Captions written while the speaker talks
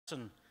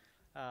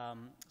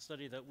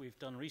study that we've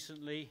done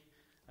recently,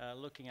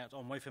 looking at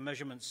on-wafer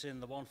measurements in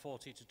the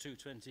 140 to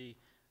 220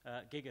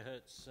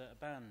 gigahertz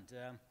band.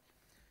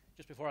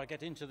 Just before I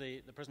get into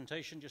the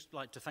presentation, just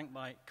like to thank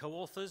my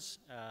co-authors,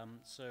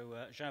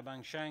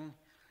 Xiaobang Shang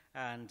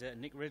and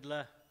Nick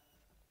Ridler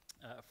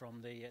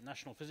from the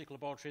National Physical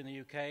Laboratory in the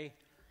UK,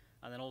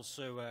 and then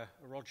also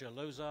Roger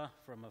Lozar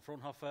from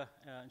Fraunhofer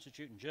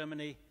Institute in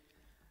Germany,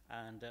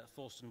 and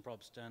Thorsten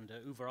Probst and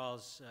Uwe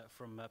Aas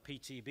from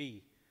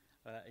PTB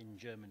in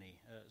Germany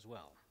as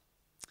well.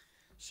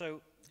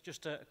 So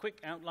just a quick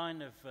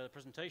outline of the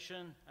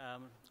presentation,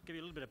 give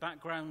you a little bit of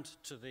background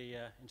to the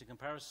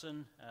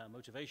intercomparison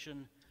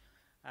motivation,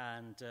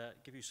 and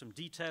give you some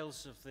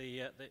details of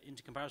the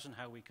intercomparison,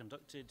 how we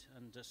conducted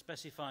and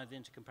specified the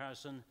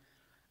intercomparison,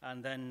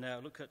 and then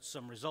look at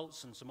some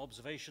results and some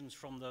observations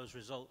from those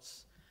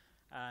results,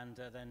 and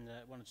then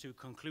one or two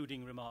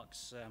concluding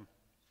remarks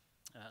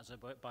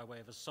by way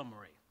of a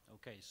summary.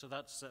 Okay, so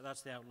that's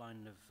the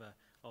outline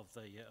of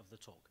the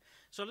talk.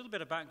 So a little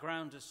bit of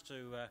background as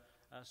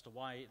to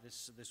why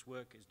this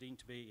work is deemed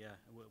to be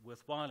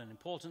worthwhile and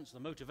important. So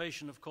the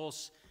motivation, of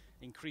course,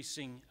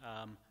 increasing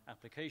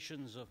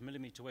applications of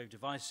millimeter wave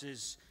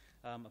devices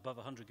above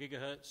 100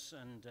 gigahertz,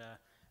 and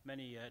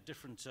many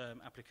different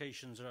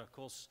applications are, of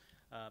course,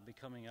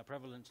 becoming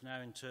prevalent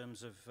now in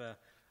terms of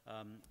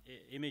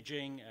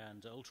imaging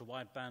and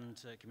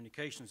ultra-wideband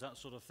communications, that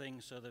sort of thing.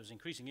 So there's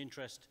increasing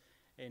interest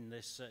in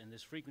this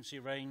frequency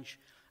range,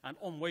 and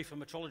on-wafer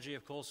metrology,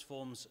 of course,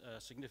 forms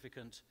a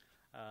significant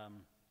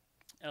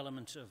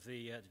element of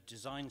the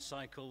design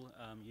cycle,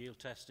 yield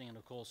testing, and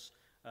of course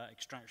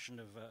extraction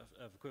of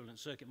equivalent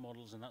circuit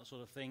models and that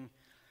sort of thing.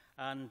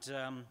 And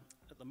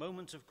at the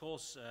moment, of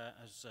course,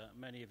 as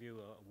many of you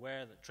are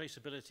aware, that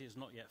traceability is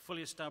not yet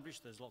fully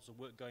established. There's lots of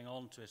work going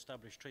on to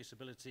establish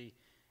traceability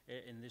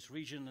in this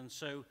region, and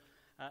so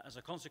as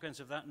a consequence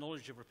of that,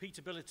 knowledge of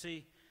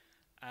repeatability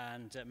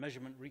and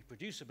measurement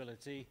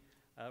reproducibility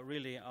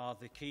really are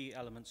the key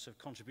elements of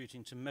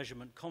contributing to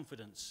measurement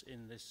confidence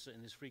in this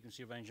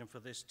frequency range and for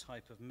this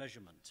type of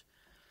measurement.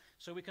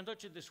 So we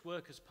conducted this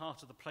work as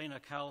part of the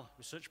Planar Cal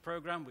research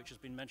program, which has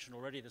been mentioned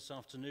already this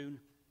afternoon,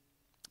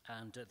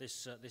 and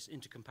this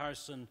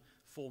intercomparison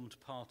formed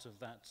part of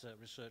that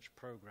research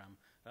program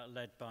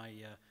led by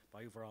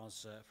Uwe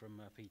Aas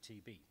from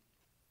PTB.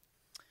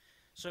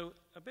 So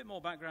a bit more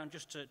background,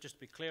 just to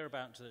be clear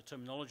about the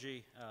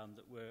terminology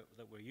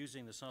that we're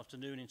using this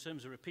afternoon. In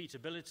terms of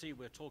repeatability,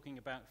 we're talking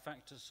about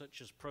factors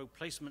such as probe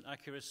placement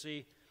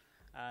accuracy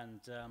and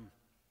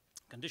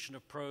condition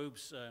of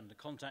probes and the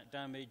contact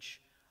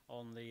damage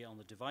on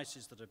the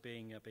devices that are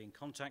being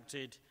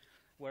contacted.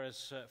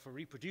 Whereas for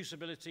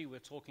reproducibility, we're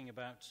talking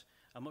about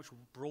a much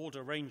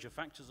broader range of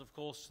factors, of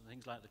course,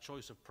 things like the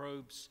choice of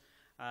probes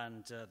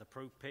and the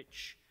probe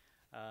pitch,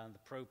 the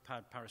probe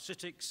pad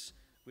parasitics,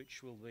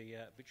 which will be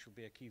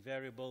a key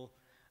variable,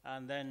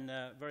 and then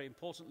very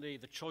importantly,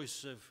 the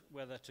choice of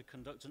whether to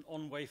conduct an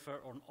on-wafer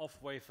or an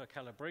off-wafer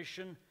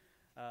calibration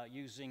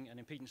using an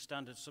impedance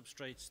standard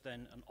substrates.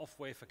 Then an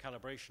off-wafer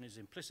calibration is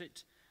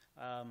implicit,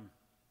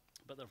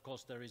 but of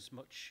course there is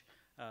much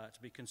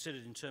to be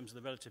considered in terms of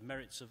the relative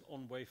merits of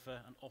on-wafer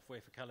and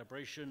off-wafer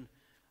calibration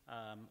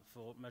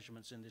for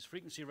measurements in this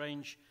frequency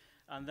range,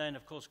 and then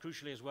of course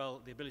crucially as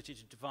well the ability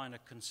to define a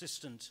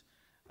consistent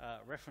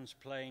reference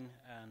plane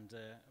and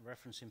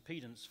reference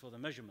impedance for the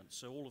measurements.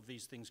 So all of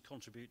these things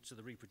contribute to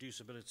the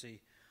reproducibility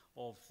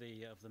of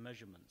the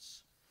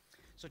measurements.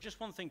 So just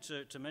one thing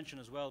to mention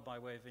as well by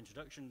way of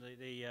introduction,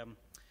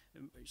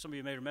 some of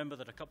you may remember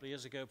that a couple of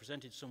years ago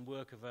presented some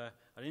work of an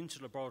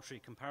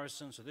interlaboratory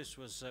comparison. So this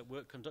was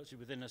work conducted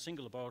within a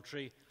single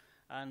laboratory,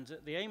 and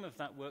the aim of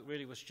that work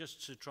really was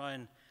just to try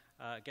and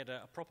get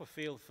a proper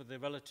feel for the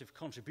relative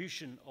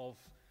contribution of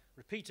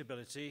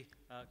repeatability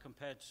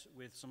compared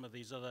with some of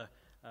these other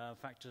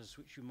factors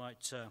which you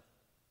might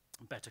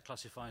better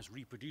classify as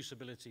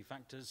reproducibility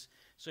factors.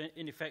 So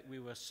in effect, we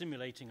were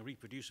simulating a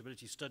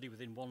reproducibility study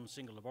within one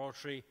single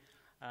laboratory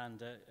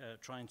and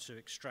trying to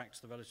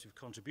extract the relative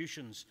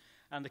contributions.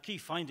 And the key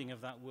finding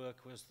of that work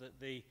was that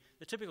the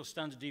typical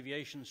standard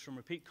deviations from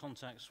repeat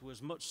contacts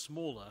was much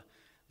smaller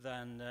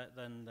than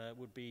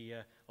would be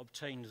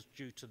obtained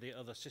due to the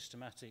other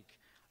systematic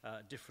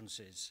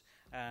differences.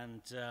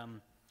 And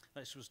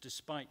this was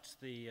despite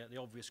the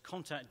obvious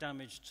contact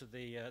damage to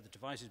the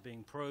devices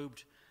being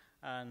probed,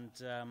 and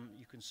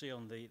you can see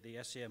on the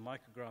SEM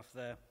micrograph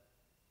there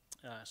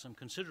some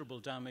considerable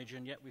damage,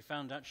 and yet we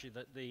found actually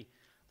that the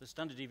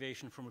standard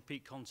deviation from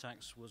repeat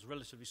contacts was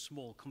relatively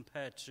small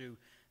compared to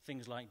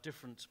things like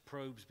different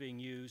probes being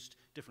used,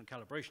 different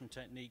calibration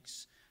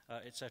techniques,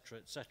 etc.,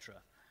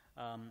 etc.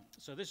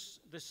 So this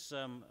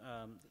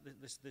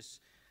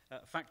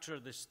factor,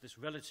 this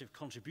relative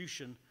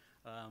contribution,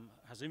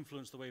 has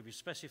influenced the way we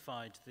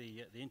specified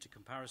the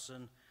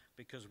intercomparison,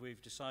 because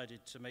we've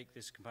decided to make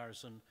this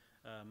comparison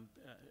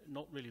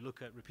not really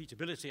look at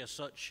repeatability as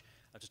such,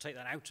 to take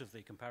that out of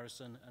the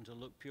comparison and to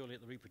look purely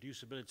at the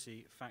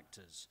reproducibility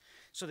factors.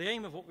 So the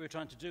aim of what we were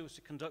trying to do was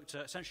to conduct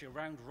essentially a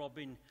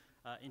round-robin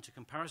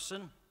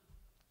intercomparison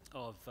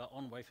of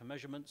on-wafer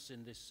measurements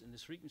in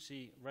this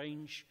frequency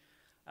range.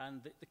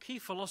 And the key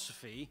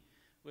philosophy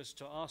was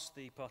to ask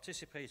the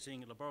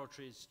participating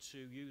laboratories to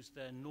use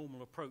their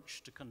normal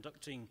approach to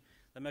conducting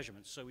the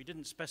measurements. So we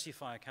didn't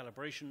specify a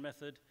calibration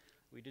method.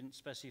 We didn't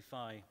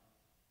specify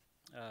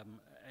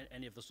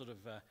any of the sort of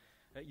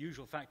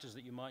usual factors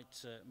that you might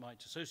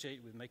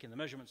associate with making the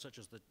measurements, such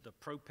as the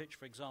probe pitch,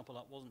 for example.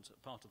 That wasn't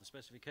part of the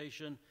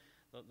specification.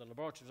 The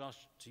laboratory was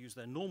asked to use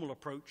their normal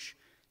approach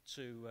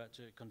to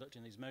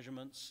conducting these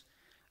measurements.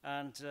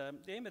 And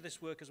the aim of this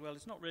work as well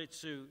is not really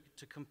to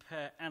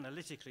compare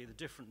analytically the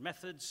different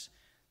methods.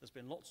 There's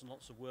been lots and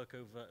lots of work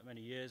over many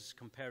years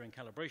comparing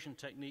calibration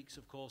techniques,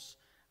 of course,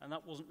 and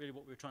that wasn't really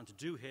what we were trying to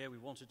do here. We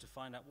wanted to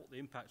find out what the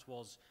impact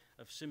was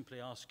of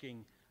simply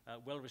asking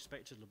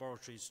well-respected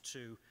laboratories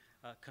to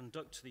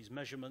conduct these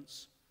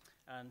measurements,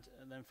 and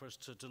then for us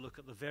to look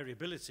at the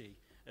variability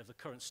of the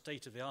current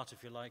state of the art,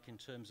 if you like, in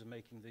terms of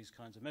making these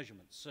kinds of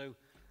measurements. So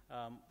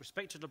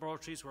respected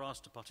laboratories were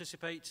asked to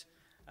participate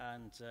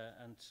and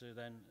to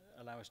then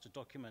allow us to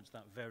document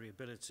that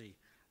variability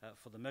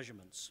for the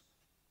measurements.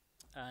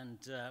 And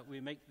we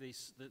make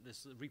this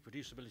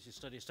reproducibility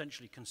study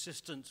essentially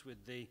consistent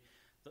with the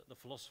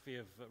philosophy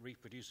of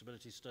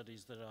reproducibility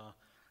studies that are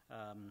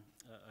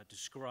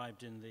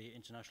described in the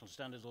International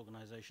Standards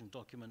Organization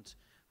document,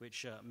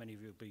 which many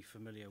of you will be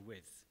familiar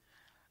with.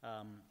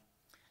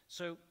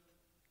 So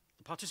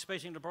the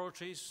participating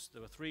laboratories,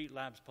 there were 3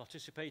 labs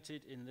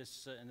participated in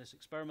this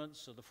experiment.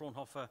 So the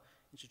Fraunhofer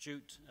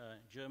Institute,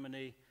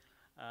 Germany,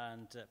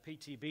 and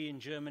PTB in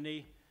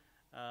Germany.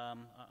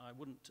 I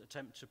wouldn't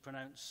attempt to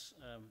pronounce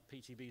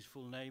PTB's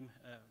full name,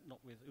 not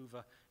with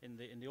Uwe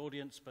in the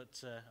audience,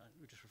 but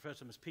we just refer to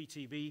them as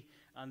PTB.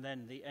 And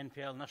then the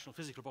NPL, National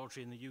Physics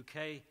Laboratory in the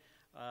UK,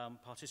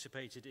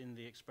 participated in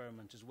the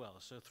experiment as well.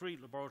 So 3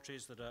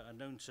 laboratories that are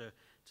known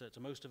to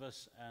most of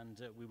us, and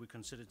we would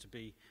consider to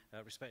be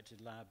respected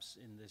labs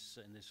in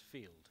this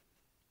field.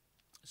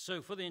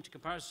 So for the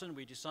intercomparison,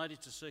 we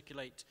decided to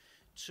circulate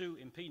 2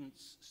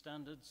 impedance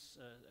standards,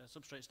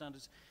 substrate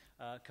standards,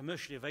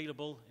 commercially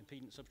available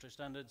impedance substrate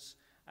standards,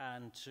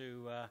 and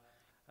to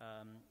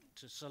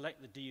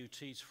select the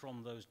DUTs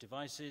from those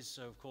devices.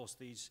 So, of course,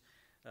 these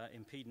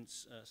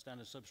impedance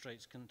standard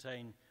substrates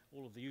contain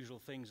all of the usual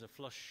things of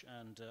flush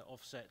and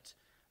offset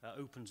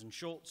opens and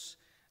shorts,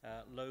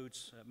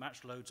 loads,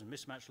 matched loads and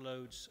mismatched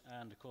loads,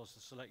 and, of course,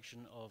 the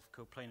selection of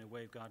coplanar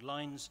waveguide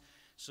lines.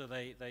 So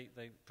they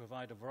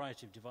provide a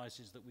variety of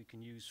devices that we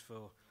can use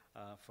for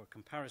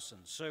comparison.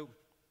 So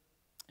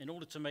in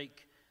order to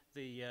make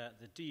the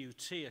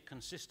DUT a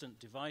consistent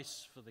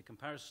device for the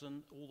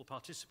comparison, all the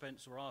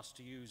participants were asked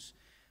to use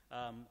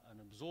an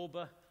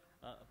absorber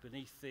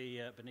beneath the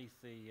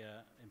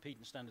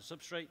impedance standard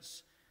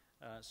substrates.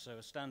 So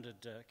a standard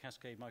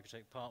cascade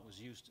microtape part was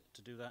used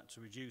to do that,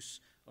 to reduce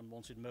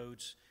unwanted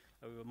modes.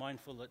 We were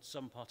mindful that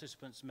some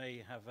participants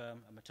may have a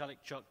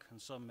metallic chuck and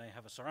some may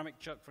have a ceramic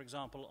chuck, for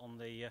example, on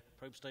the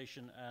probe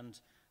station, and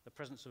the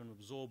presence of an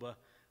absorber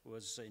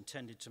was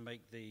intended to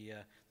make the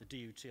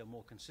DUT a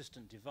more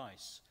consistent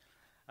device.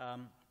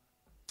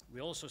 We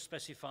also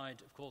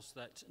specified, of course,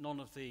 that none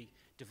of the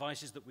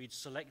devices that we'd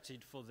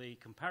selected for the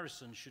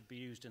comparison should be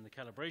used in the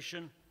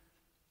calibration,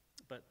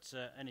 but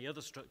any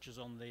other structures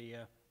on the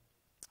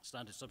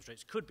standard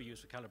substrates could be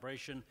used for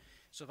calibration.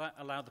 So that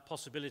allowed the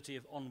possibility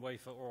of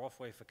on-wafer or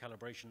off-wafer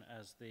calibration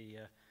as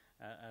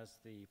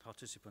the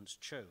participants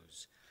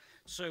chose.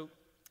 So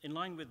in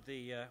line with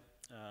the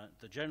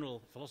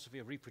general philosophy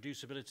of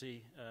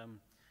reproducibility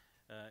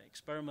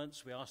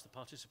experiments, we asked the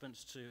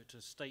participants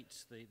to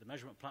state the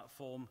measurement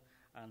platform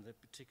and the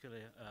particular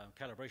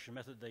calibration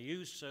method they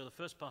used. So the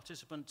first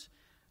participant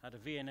had a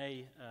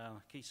VNA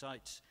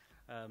Keysight,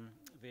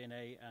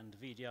 VNA and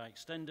VDI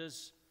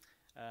extenders,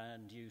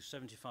 and used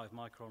 75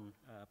 micron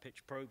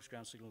pitch probes,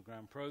 ground signal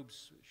ground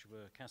probes, which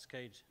were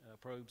cascade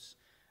probes,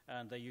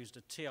 and they used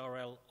a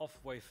TRL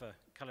off-wafer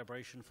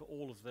calibration for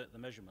all of the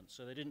measurements.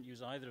 So they didn't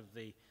use either of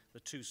the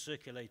 2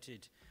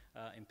 circulated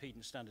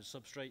impedance standard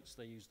substrates.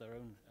 They used their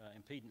own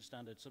impedance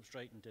standard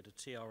substrate and did a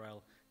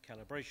TRL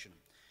calibration.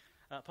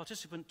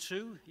 Participant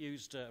 2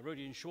 used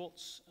Rodian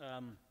Schwartz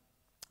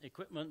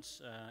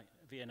equipment,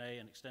 VNA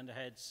and extender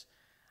heads,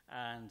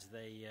 and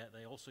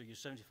they also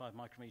used 75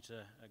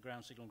 micrometer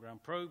ground signal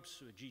ground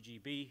probes,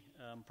 GGB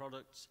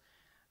products,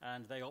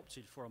 and they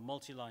opted for a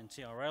multi-line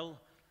TRL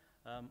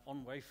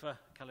on-wafer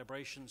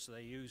calibration. So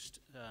they used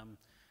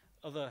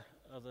other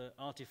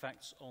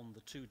artifacts on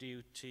the 2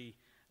 DUT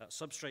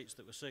substrates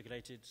that were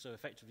circulated, so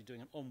effectively doing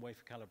an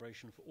on-wafer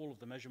calibration for all of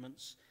the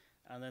measurements.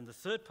 And then the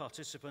third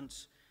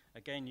participant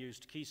again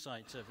used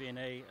Keysight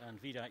VNA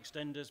and VDI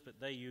extenders, but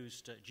they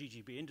used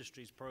GGB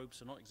Industries probes,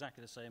 so not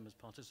exactly the same as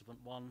participant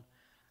 1.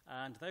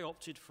 And they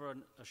opted for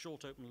a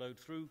short open load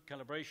through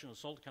calibration or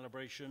salt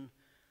calibration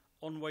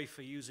on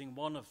wafer using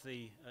one of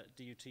the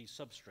DUT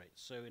substrates.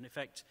 So in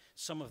effect,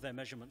 some of their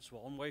measurements were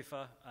on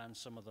wafer and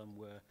some of them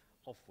were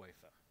off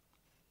wafer.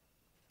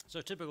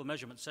 So typical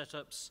measurement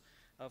setups,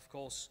 of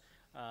course,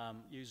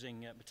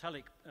 using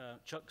metallic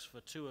chucks for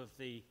 2 of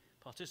the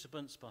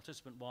participants,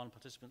 participant 1,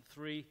 participant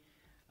 3.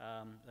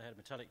 They had a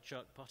metallic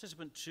chuck.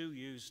 Participant 2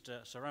 used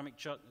ceramic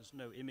chuck. There's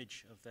no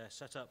image of their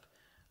setup,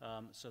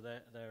 so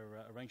their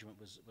arrangement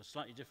was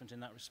slightly different in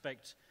that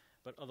respect,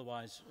 but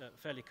otherwise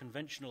fairly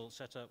conventional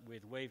setup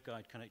with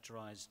waveguide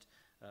connectorized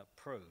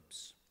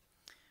probes.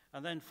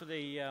 And then for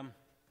the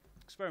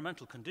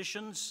experimental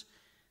conditions,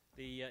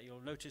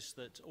 you'll notice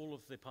that all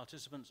of the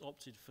participants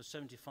opted for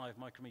 75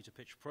 micrometer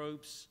pitch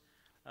probes,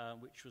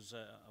 which was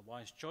a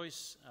wise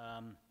choice,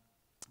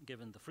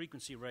 given the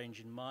frequency range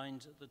in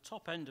mind. At the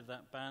top end of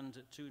that band,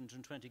 at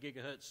 220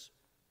 gigahertz,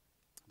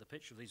 the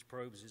pitch of these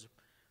probes is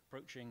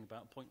approaching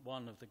about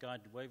 0.1 of the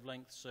guided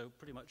wavelength, so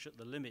pretty much at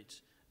the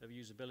limit of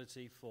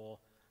usability for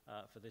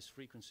this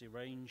frequency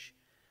range.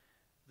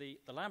 The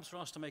labs were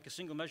asked to make a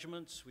single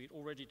measurement. We'd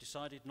already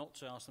decided not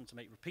to ask them to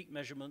make repeat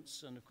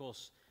measurements, and of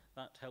course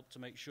that helped to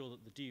make sure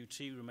that the DUT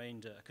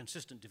remained a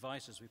consistent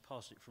device as we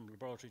passed it from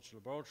laboratory to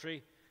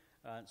laboratory.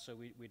 So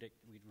we'd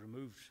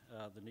removed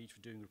the need for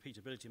doing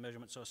repeatability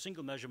measurements. So a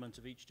single measurement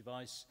of each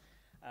device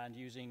and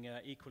using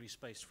equally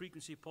spaced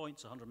frequency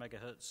points, 100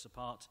 megahertz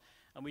apart.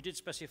 And we did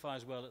specify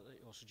as well,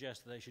 or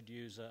suggest that they should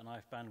use an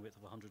IF bandwidth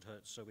of 100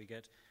 hertz so we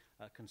get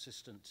a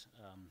consistent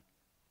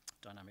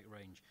dynamic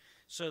range.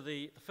 So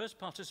the first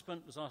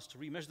participant was asked to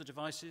remeasure the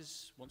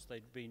devices once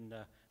they'd been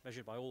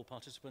measured by all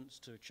participants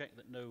to check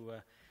that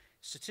no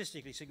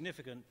statistically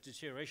significant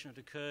deterioration had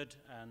occurred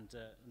and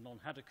none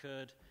had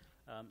occurred.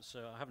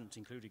 So I haven't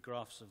included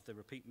graphs of the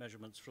repeat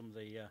measurements from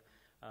the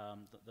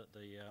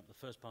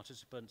first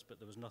participants, but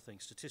there was nothing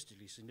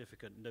statistically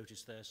significant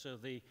noticed there. So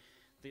the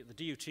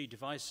DUT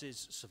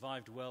devices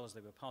survived well as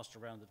they were passed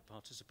around the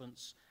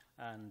participants,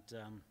 and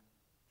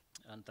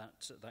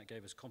that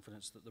gave us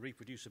confidence that the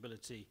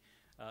reproducibility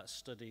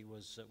study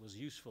was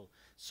useful.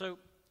 So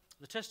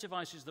the test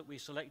devices that we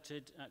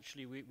selected,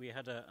 actually we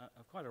had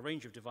quite a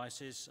range of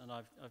devices, and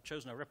I've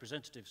chosen a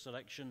representative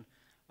selection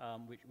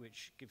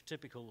which give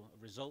typical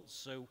results.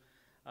 So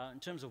in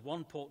terms of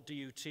one-port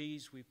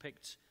DUTs, we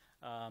picked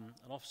an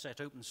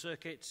offset open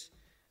circuit,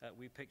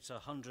 we picked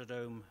a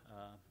 100-ohm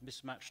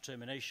mismatch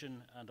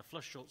termination and a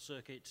flush short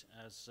circuit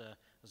as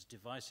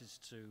devices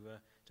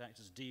to act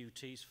as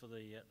DUTs for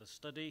the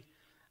study.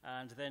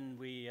 And then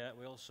we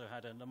also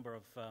had a number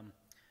of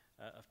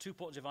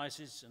two-port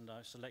devices, and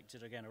I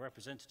selected again a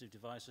representative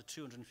device, a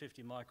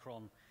 250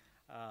 micron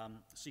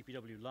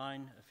CPW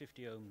line, a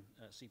 50 ohm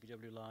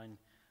CPW line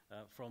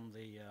from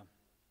the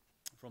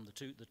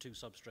two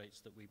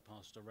substrates that we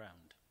passed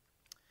around.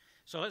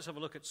 So let's have a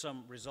look at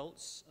some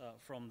results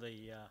from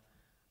the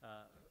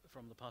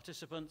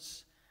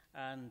participants,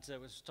 and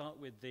we'll start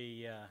with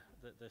the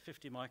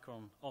 50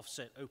 micron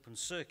offset open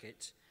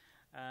circuit.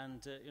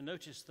 And you'll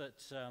notice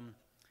that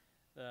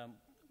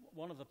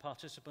one of the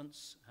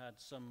participants had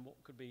some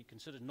what could be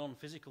considered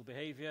non-physical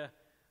behavior,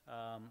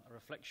 a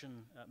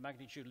reflection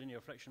magnitude, linear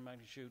reflection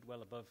magnitude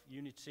well above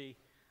unity,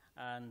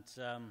 and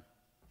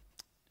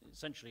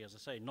essentially, as I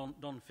say,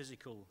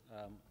 non-physical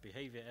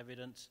behavior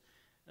evidence.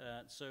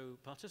 So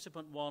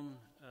participant 1,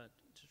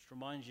 just to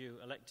remind you,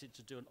 elected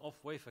to do an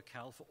off-wafer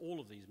cal for all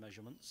of these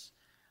measurements,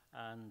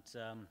 and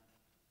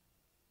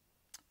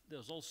there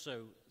was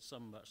also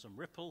some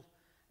ripple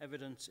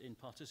evidence in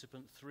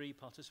participant 3.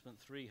 Participant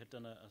 3 had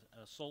done a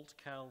salt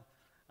cal,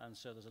 and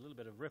so there's a little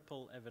bit of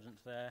ripple evident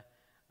there,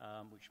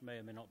 which may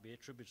or may not be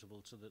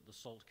attributable to the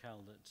salt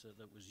cal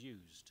that was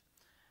used.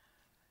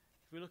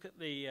 If we look at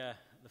the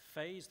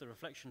phase, the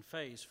reflection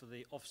phase for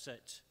the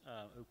offset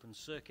open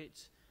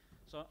circuit,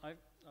 so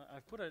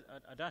I've put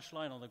a dashed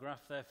line on the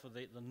graph there for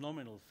the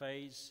nominal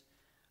phase.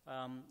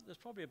 There's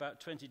probably about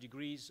 20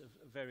 degrees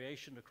of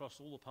variation across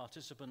all the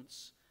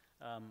participants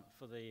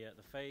for the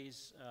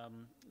phase.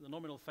 The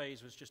nominal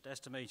phase was just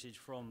estimated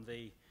from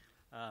the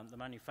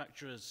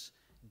manufacturer's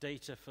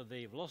data for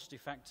the velocity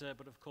factor,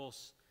 but of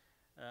course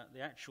the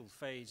actual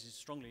phase is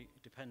strongly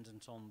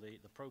dependent on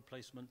the probe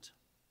placement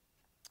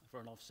for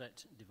an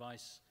offset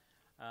device,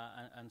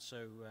 and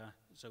so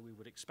we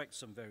would expect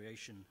some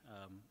variation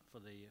for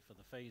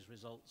the phase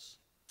results.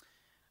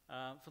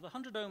 For the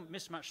 100 ohm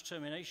mismatch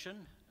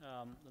termination,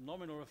 the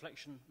nominal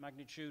reflection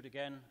magnitude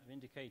again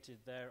indicated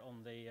there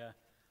on the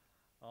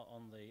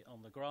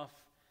graph.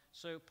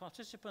 So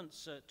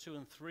participants 2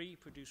 and 3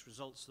 produced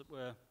results that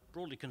were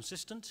broadly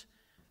consistent.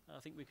 I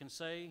think we can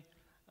say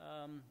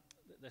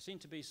there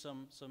seemed to be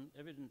some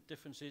evident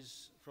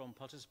differences from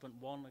participant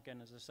 1.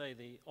 Again, as I say,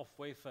 the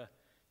off-wafer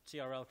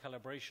TRL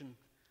calibration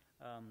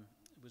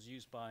was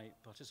used by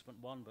participant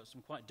 1, but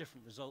some quite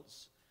different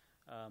results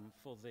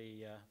for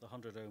the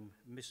 100 ohm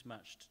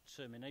mismatched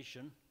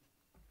termination.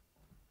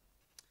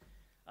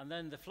 And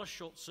then the flush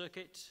short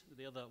circuit,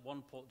 the other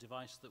one-port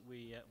device that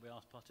we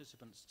asked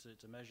participants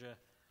to measure.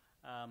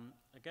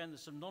 Again,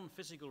 there's some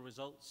non-physical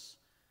results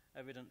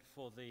evident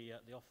for the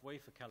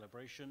off-wafer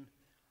calibration.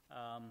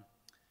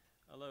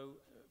 Although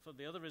for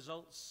the other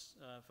results,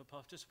 for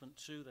participant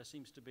 2, there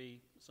seems to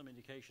be some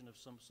indication of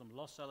some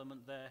loss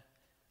element there,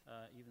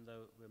 even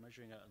though we're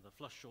measuring the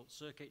flush short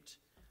circuit.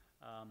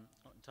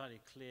 Not entirely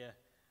clear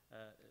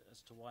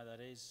as to why that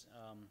is.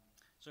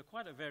 So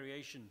quite a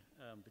variation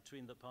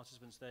between the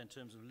participants there in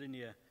terms of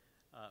linear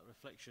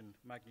reflection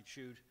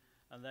magnitude.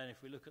 And then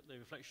if we look at the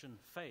reflection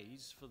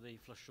phase for the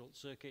flush short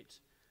circuit,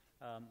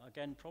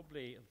 again,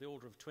 probably of the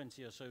order of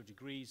 20 or so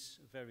degrees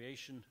of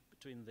variation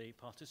between the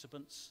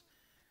participants.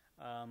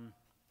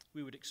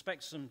 We would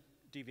expect some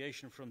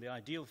deviation from the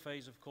ideal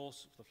phase, of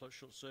course, of the flux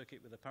short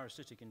circuit with a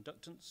parasitic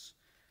inductance.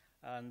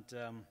 And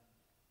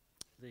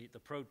the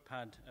probe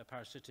pad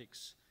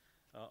parasitics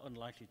are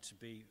unlikely to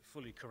be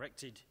fully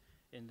corrected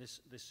in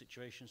this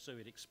situation, so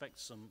we'd expect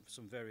some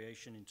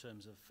variation in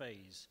terms of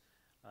phase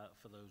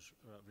for those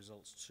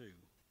results too.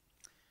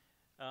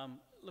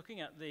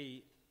 Looking at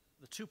the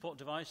two-port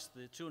device,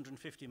 the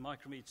 250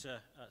 micrometer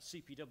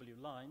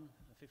CPW line,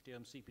 a 50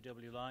 ohm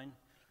CPW line,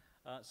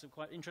 some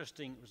quite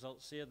interesting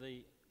results here.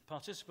 The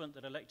participant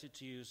that elected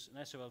to use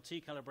an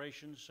SOLT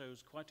calibration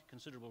shows quite a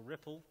considerable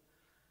ripple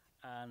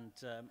and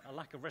a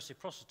lack of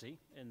reciprocity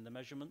in the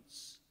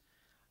measurements.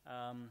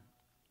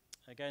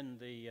 Again,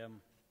 the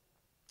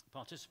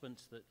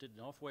participant that did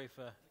an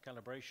off-wafer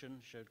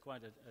calibration showed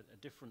quite a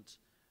different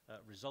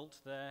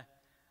result there,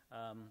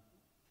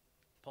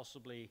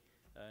 possibly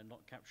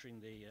not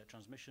capturing the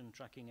transmission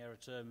tracking error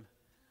term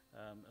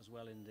as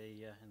well in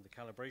the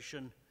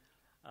calibration.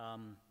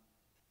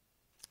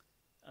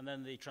 And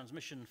then the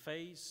transmission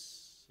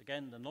phase,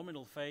 again, the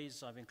nominal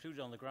phase I've included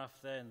on the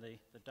graph there in the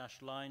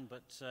dashed line,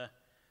 but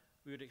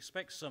we would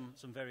expect some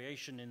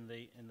variation in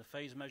the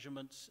phase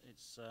measurements.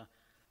 It's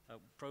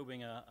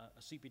probing a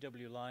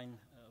CPW line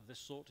of this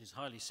sort is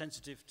highly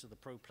sensitive to the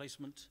probe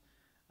placement,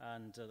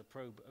 and the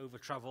probe over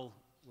travel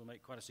will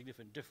make quite a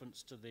significant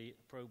difference to the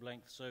probe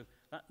length. So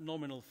that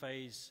nominal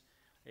phase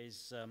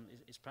is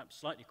perhaps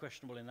slightly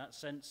questionable in that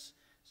sense,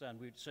 and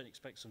we'd certainly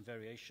expect some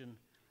variation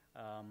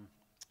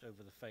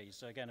over the phase.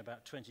 So again,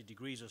 about 20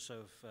 degrees or so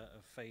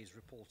of phase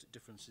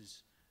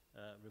differences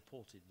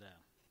reported there.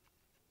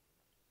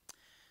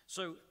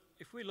 So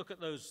if we look at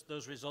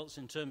those results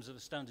in terms of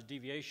the standard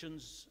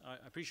deviations, I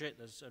appreciate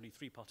there's only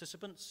 3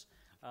 participants,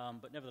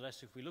 but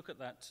nevertheless, if we look at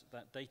that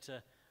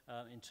data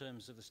in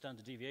terms of the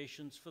standard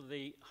deviations for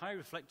the high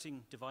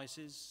reflecting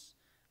devices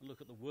and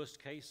look at the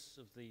worst case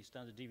of the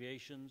standard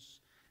deviations,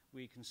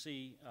 we can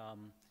see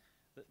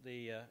that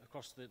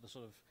across the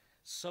sort of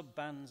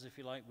sub-bands, if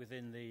you like,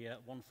 within the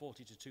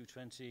 140 to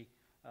 220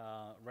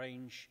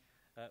 range,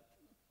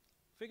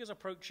 figures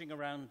approaching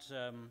around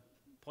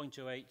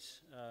 0.08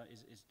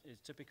 is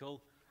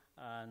typical,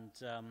 and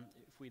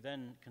if we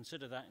then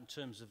consider that in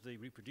terms of the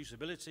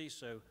reproducibility,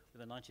 so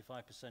with a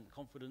 95%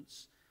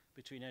 confidence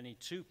between any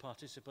 2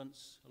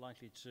 participants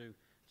likely to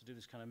do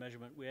this kind of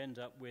measurement, we end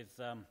up with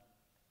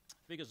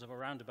figures of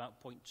around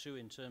about 0.2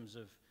 in terms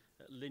of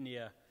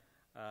linear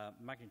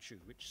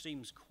magnitude, which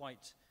seems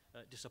quite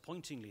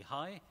disappointingly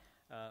high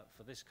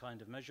for this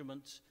kind of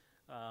measurement.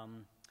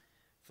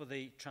 For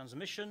the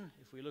transmission,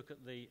 if we look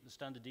at the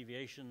standard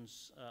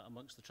deviations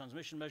amongst the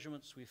transmission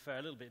measurements, we fare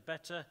a little bit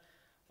better,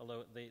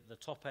 although at the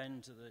top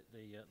end,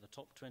 the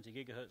top 20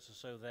 gigahertz or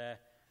so there,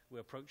 we're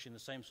approaching the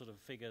same sort of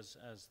figures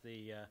as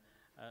the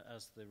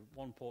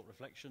one-port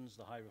reflections,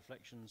 the high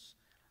reflections.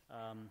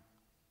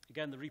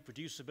 Again, the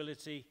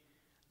reproducibility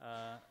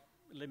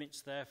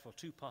limits there for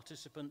 2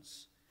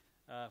 participants.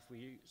 If we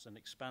use an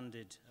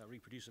expanded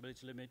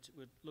reproducibility limit,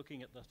 we're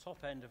looking at the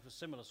top end of a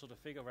similar sort of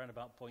figure, around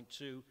about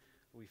 0.2.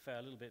 We fare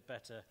a little bit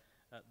better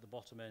at the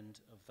bottom end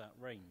of that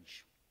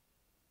range.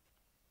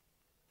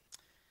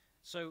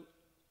 So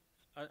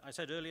I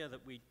said earlier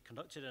that we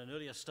conducted an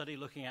earlier study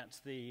looking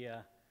at the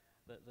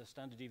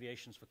standard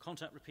deviations for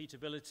contact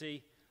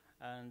repeatability,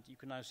 and you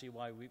can now see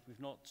why we've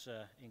not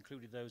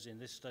included those in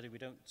this study. We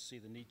don't see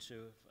the need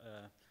to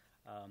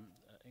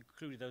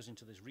include those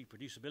into this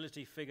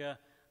reproducibility figure,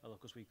 although of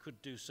course we could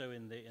do so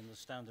in the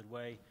standard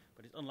way,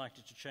 but it's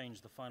unlikely to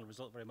change the final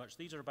result very much.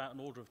 These are about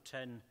an order of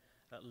 10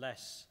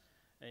 less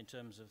in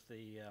terms of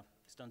the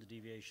standard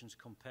deviations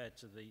compared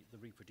to the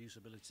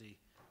reproducibility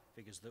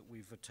figures that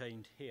we've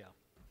attained here.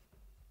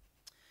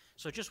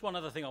 So just one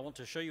other thing I want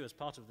to show you as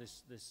part of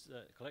this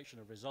collection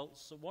of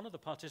results. So one of the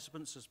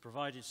participants has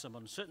provided some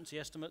uncertainty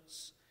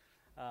estimates.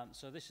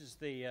 So this is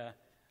the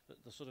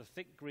sort of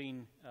thick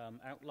green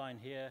outline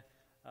here.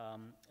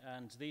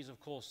 And these, of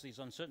course, these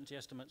uncertainty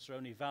estimates are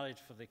only valid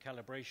for the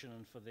calibration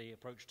and for the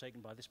approach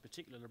taken by this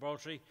particular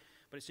laboratory.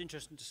 But it's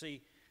interesting to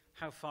see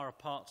how far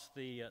apart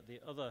the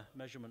other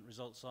measurement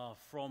results are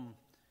from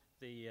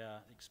the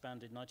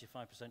expanded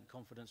 95%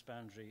 confidence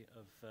boundary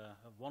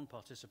of one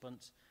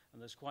participant,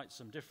 and there's quite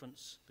some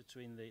difference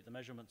between the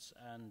measurements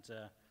and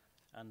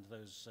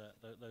those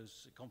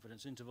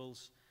confidence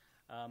intervals.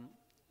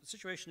 The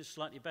situation is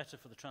slightly better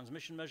for the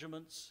transmission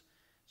measurements.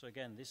 So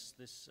again, this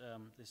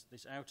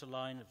outer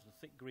line of the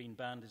thick green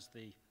band is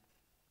the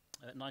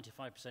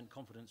 95%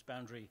 confidence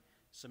boundary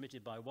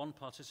submitted by one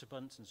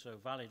participant, and so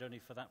valid only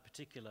for that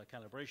particular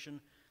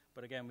calibration.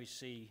 But again, we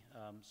see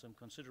some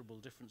considerable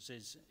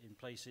differences in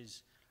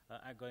places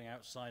going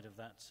outside of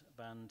that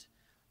band,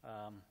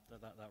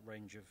 that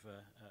range of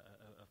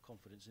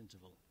confidence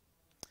interval.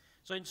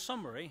 So in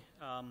summary,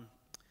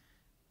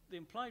 the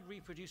implied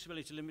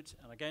reproducibility limit,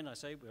 and again I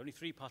say we're only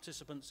 3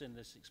 participants in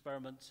this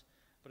experiment,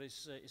 but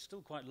it's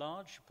still quite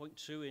large,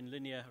 0.2 in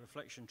linear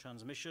reflection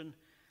transmission,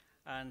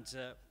 and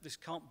this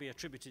can't be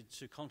attributed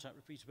to contact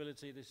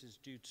repeatability. This is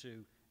due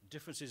to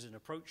differences in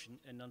approach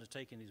in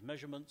undertaking these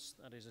measurements.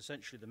 That is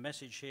essentially the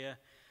message here.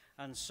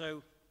 And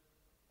so,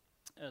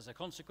 as a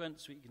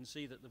consequence, we can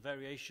see that the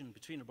variation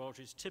between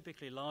laboratories is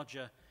typically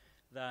larger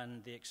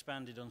than the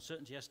expanded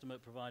uncertainty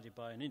estimate provided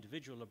by an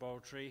individual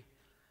laboratory.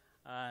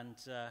 And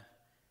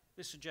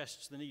this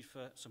suggests the need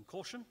for some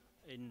caution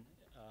in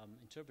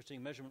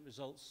interpreting measurement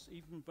results,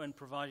 even when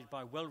provided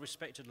by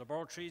well-respected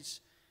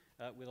laboratories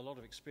with a lot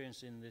of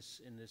experience in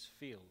this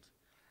field.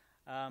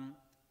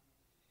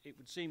 It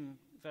would seem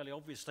a fairly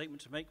obvious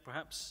statement to make,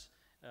 perhaps,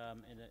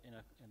 in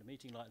a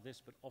meeting like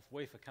this, but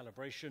off-wafer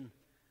calibration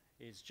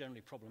is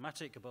generally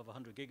problematic above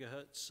 100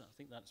 gigahertz. I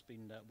think that's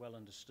been well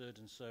understood,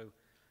 and so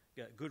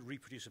good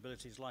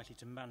reproducibility is likely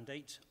to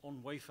mandate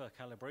on-wafer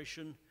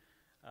calibration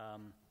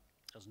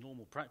as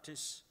normal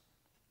practice.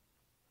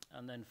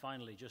 And then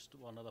finally, just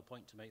one other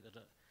point to make, that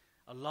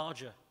a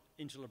larger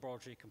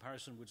interlaboratory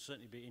comparison would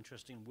certainly be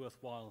interesting and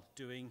worthwhile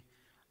doing,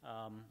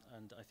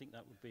 and I think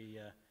that would be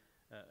a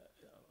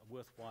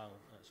worthwhile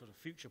sort of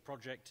future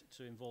project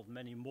to involve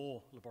many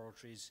more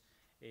laboratories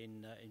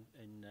in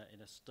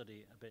a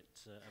study a bit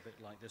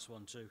like this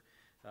one to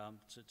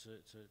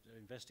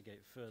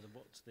investigate further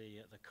what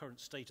the current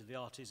state of the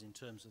art is in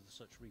terms of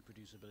such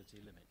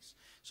reproducibility limits.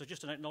 So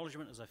just an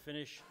acknowledgement as I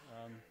finish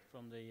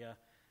from the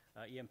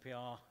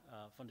EMPR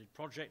funded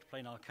project,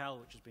 Planar Cal,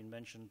 which has been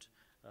mentioned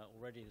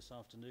already this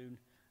afternoon.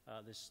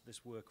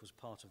 This work was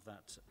part of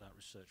that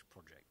research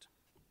project.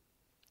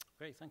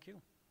 Great, thank you.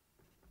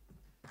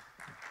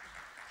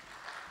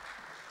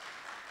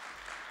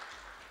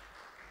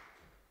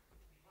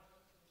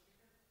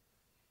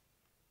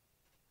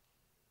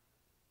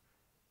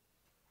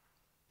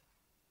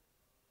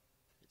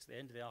 It's the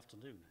end of the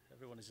afternoon.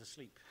 Everyone is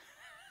asleep.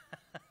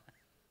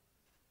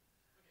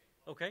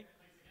 Okay.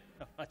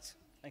 All right.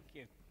 Thank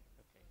you. Okay.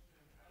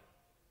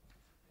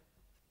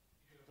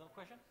 Is that a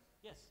question?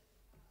 Yes.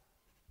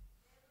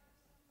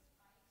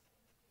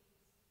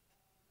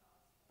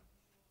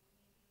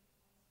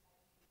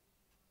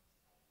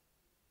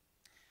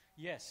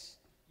 Yes.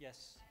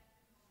 Yes.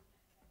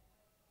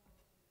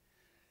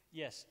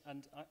 Yes,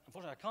 and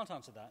unfortunately I can't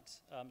answer that.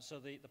 So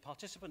the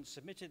participants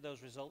submitted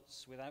those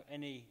results without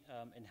any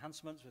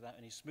enhancements, without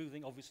any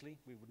smoothing, obviously.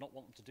 We would not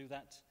want them to do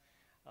that.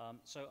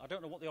 So I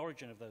don't know what the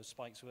origin of those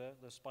spikes were.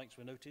 Those spikes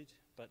were noted,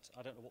 but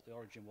I don't know what the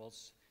origin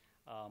was.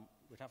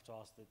 We'd have to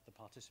ask the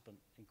participant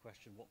in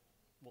question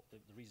what the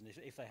reason is,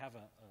 if they have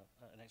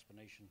an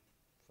explanation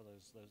for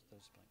those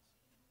spikes.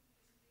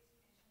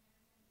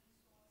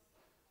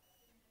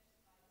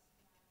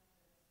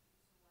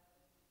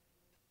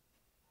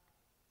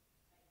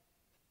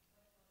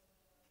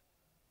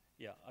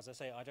 Yeah, as I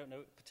say, I don't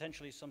know.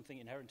 Potentially something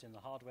inherent in the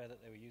hardware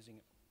that they were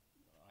using,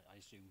 I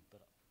assume, but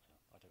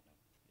I don't know.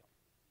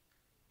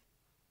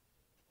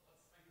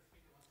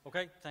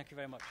 Yeah. Okay, thank you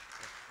very much.